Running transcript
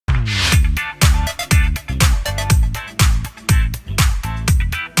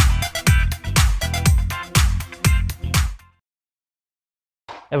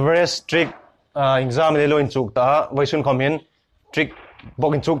Everest trick exam le lo in chuk ta voisun comment trick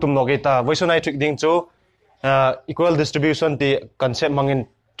bok in chuk tum no ge ta voisun ai trick ding chu equal distribution the concept mangin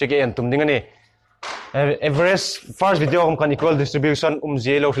trick en tum ding ani Everest first video kan equal distribution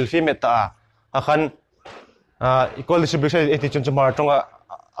je lo fil fi meta akhan equal distribution eti chun chu mar tonga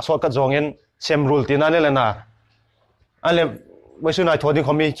asol ka jongen same rule tin ane lena ale voisun ai thoding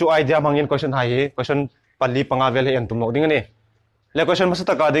khomi chu idea mangin question hai question pali panga vel en tum no ding ani le question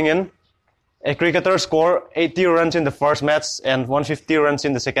masata ka ding in a cricketer score 80 runs in the first match and 150 runs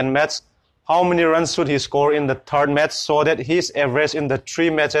in the second match. How many runs should he score in the third match so that his average in the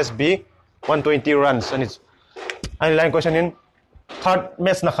 3 matches be 120 runs? And it's a line question in third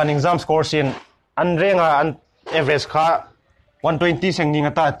match na kan exam score sin an renga an average ka 120 seng ni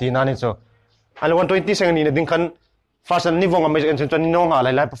ngata ti na ni so al 120 seng ni ding kan first an ni vonga me en chen ni no nga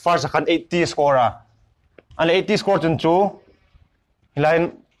lai first kan 80 score al 80 score chun chu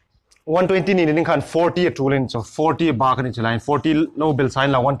line 120 ni ding kan 40 tulin so 40 ba kan line 40 no bill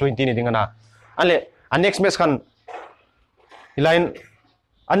sign la 120 ni ding na ale an next match kan line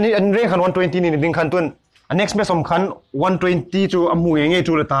an re kan 120 ni ding kan tun an next match som kan 120 chu amu nge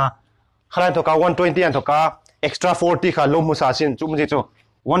chu ta khala to ka 120 an to ka extra 40 kha lo mu sa sin chu mu ji chu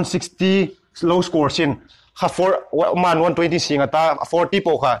 160 low score sin kha for man 120 singa ta 40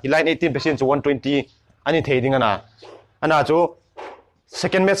 po kha line 18% chu 120 ani thei ding ana chu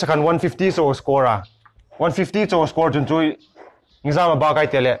second match kan 150 so score 150 so score chun chu exam ba kai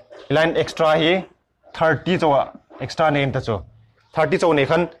tele line extra hi 30 so extra name ta chu 30 so ne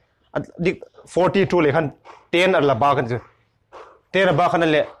khan 42 le khan 10 ar la ba kan 10 ba khan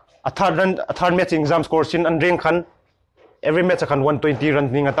le a third match exam score sin an rank khan every match kan 120 run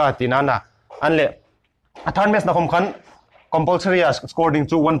ninga ta tinana an le a third match na khom khan compulsory scoring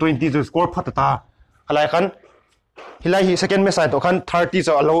chu 120 to score phatata halai khan hilai hi second match to khan 30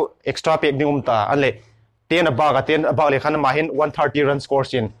 so allow extra pek dingum ta anle 10 aba le khan ma hin 130 run score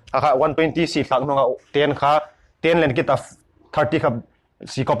sin kha 120 si thak no 10 kha 10 len ki ta 30 kha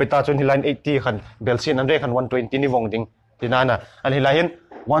si kopita chun hi line 80 khan belsin an re khan 120 ni wong ding tinana an hilai hin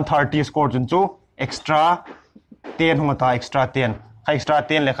 130 score chun chu extra 10 hunga ta extra 10 kha extra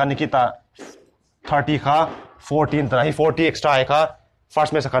 10 le khan ki ta 30 kha 14 ta hi 40 extra kha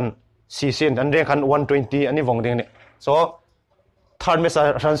first match khan si sin an re khan 120 ani wong ding ni so third match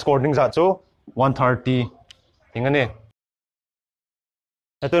run score ding za chu 130 ingane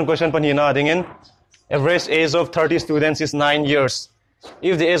atun question pani na ding in average age of 30 students is 9 years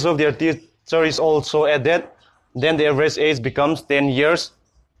if the age of their teacher is also added then the average age becomes 10 years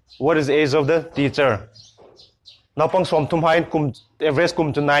what is the age of the teacher now pang som thum hain kum average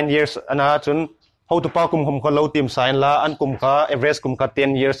kum to 9 years ana chun how to pa kum ko low team sign la an kum ka average kum ka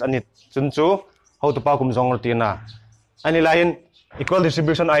 10 years ani chun chu how to pa kum jong tina ani lain equal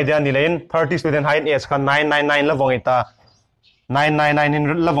distribution idea ni lain 30 student hain age kan 999 la wong ita 999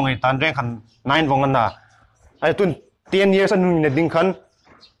 in la wong ita rank kan 9 wong na ai tun 10 years anu ni ding kan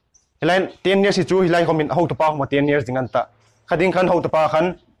lain 10 years chu hilai komin how to pa ma 10 years ding anta khading kan how to pa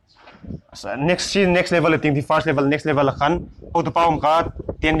kan next level thing the first level next level khan how to pa ka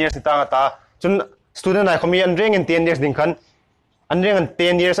 10 years ta chun student ai khomi an reng in 10 years ding khan an reng an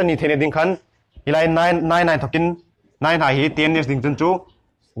 10 years ani thene ding khan hilai 9 thokin 9 hi 10 years ding chun chu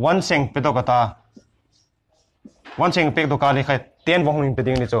 1 seng pe to kata 1 seng pe to ka le khai 10 wong ning pe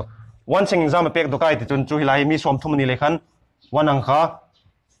ding ni chu 1 seng exam pe to kai ti chun chu hilai mi som thum ni le khan 1 ang kha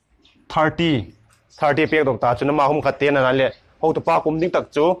 30 pe to ta chun ma hum kha 10 an le how to pa kum ding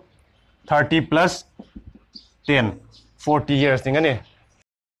tak chu 30 plus 10 40 years ding ani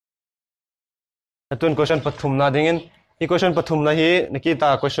atun question pathum na dingin hi question pathum na hi nikita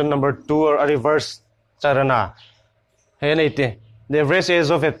question number 2 or a reverse charana he naite the average age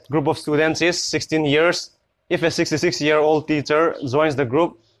of a group of students is 16 years if a 66-year-old teacher joins the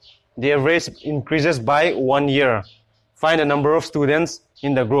group the average increases by 1 year find the number of students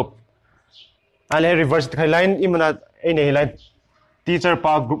in the group ale reverse line imana ene line teacher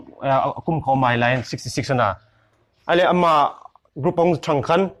pa group kum kho my line 66 na ale amma group ong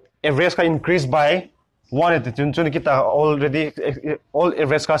thangkhan average ka increase by 1 at chun chun kita already all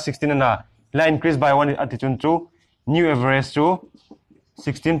average ka 16 na la increase by 1 at chun chu new average chu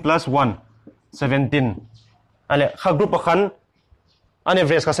 16 plus 1 17 ale kha group khan an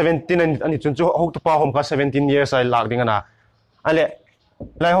average ka 17 ani chun chu how to pa hom ka 17 years ai lag ding na ale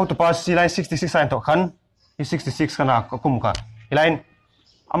lai how to pa si line 66 ai to khan hi 66 kana kum ka line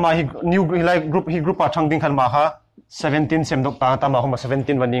ama hi new like group hi group pa thang ding khan ma ha 17 sem dok ta ma homa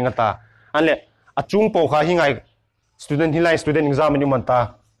 17 wani nga ta anle achung po kha hi ngai student hilai student exam ni man ta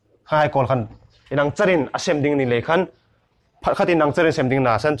hai kol khan inang charin asem ding ni le khan phat khatin nang chen sem ding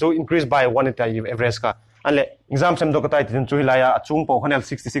na san chu increase by 1 ita average ka anle exam sem do ka tai tin chu hilaya achung po khanel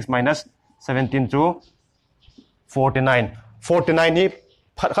 66 minus 17 chu 49 ni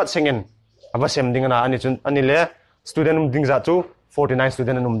phat khat sengen aba sem ding na ani chun ani le student ding za chu 49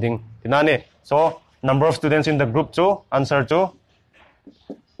 student ding tinane so number of students in the group chu answer chu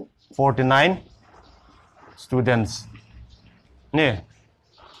 49 students ne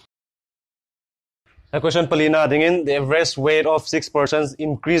a question palina dingin the average weight of 6 persons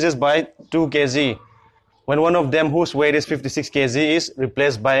increases by 2 kg when one of them whose weight is 56 kg is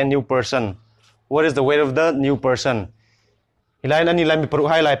replaced by a new person. What is the weight of the new person? Ilain ani lai mi paru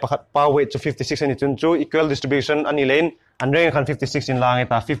hai lai pa weight to 56 ani chun chu equal distribution ani lain anreng khan 56 in lang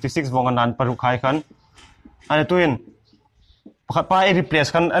eta 56 wongan nan paru khai khan ani tuin pakhat pa e replace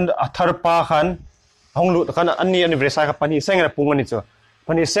khan and athar pa khan honglu khan ani anniversary ka pani senga pung ani chu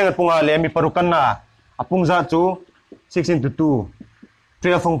pani senga punga le mi paru kan na apung za chu 6 into 2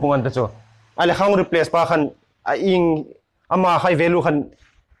 12 fong pungan ta chu ale khang replace pa khan a ing ama high value khan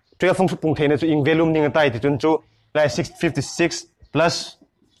 12 fong pung theina chu ing value ning tai ti chun chu lai 656 plus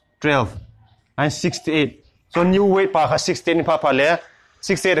 12 and 68 so new weight pa kha 16 ni pa le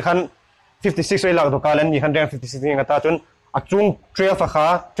 68 khan 56 oi lag do kalan ni 156 ni ngata chun achung 12 kha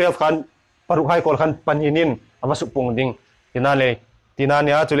 12 khan paru hai kol khan paninin amasu pung ding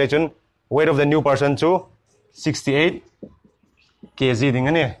tinania chule chun weight of the new person chu 68 kg ding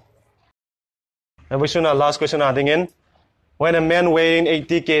ani and we should last question adding in when a man weighing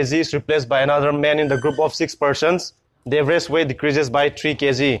 80 kg is replaced by another man in the group of 6 persons the average weight decreases by 3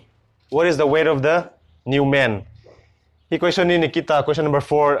 kg what is the weight of the new man hi question ni nikita question number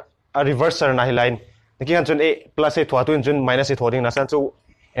 4 a reverser na hi line nikihan chun a plus a thwa tu chun minus a thoding na san chu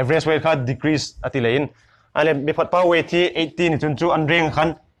average weight kha decrease ati lein ale mi phat pa weight thi 80 ni chun chu anreng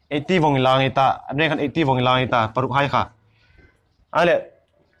khan 80 wong lang ita anreng khan 80 wong lang ita paru hai kha ale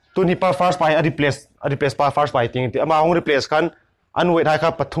tu ni pa first by a replace pa first by ting ti ama ong replace khan an weight hai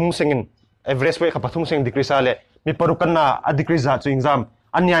kha pathum sengin average weight kha pathum seng decrease ale mi paru kan na a decrease za chu exam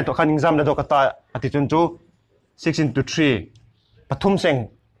anya to khan exam na do kata ati chun chu 6 into 3 pathum seng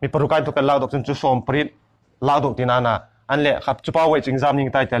mi paru kai to kan law dok chun chu som prit law dok tinana anle khap chu pa weight exam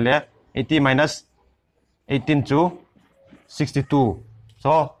ning tai tale 80 minus 18 to 62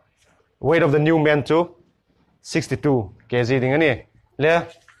 so weight of the new man to 62 kg ding ani le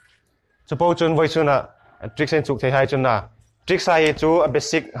suppose chun voi chuna trick sen chuk thei hai chun na trick sai chu a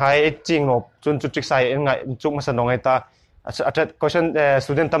basic hai ching no chun chu trick sai ngai chuk ma san ngai ta athat question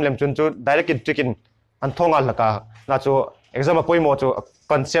student tam lem chun chu direct in trick in an thonga laka na chu exam a poimo chu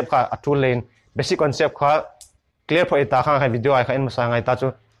concept kha athul lein basic concept kha clear for eta kha video ai kha in ma sa ngai ta chu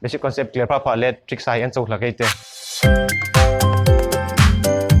basic concept clear pa le trick sai an chuk la ke te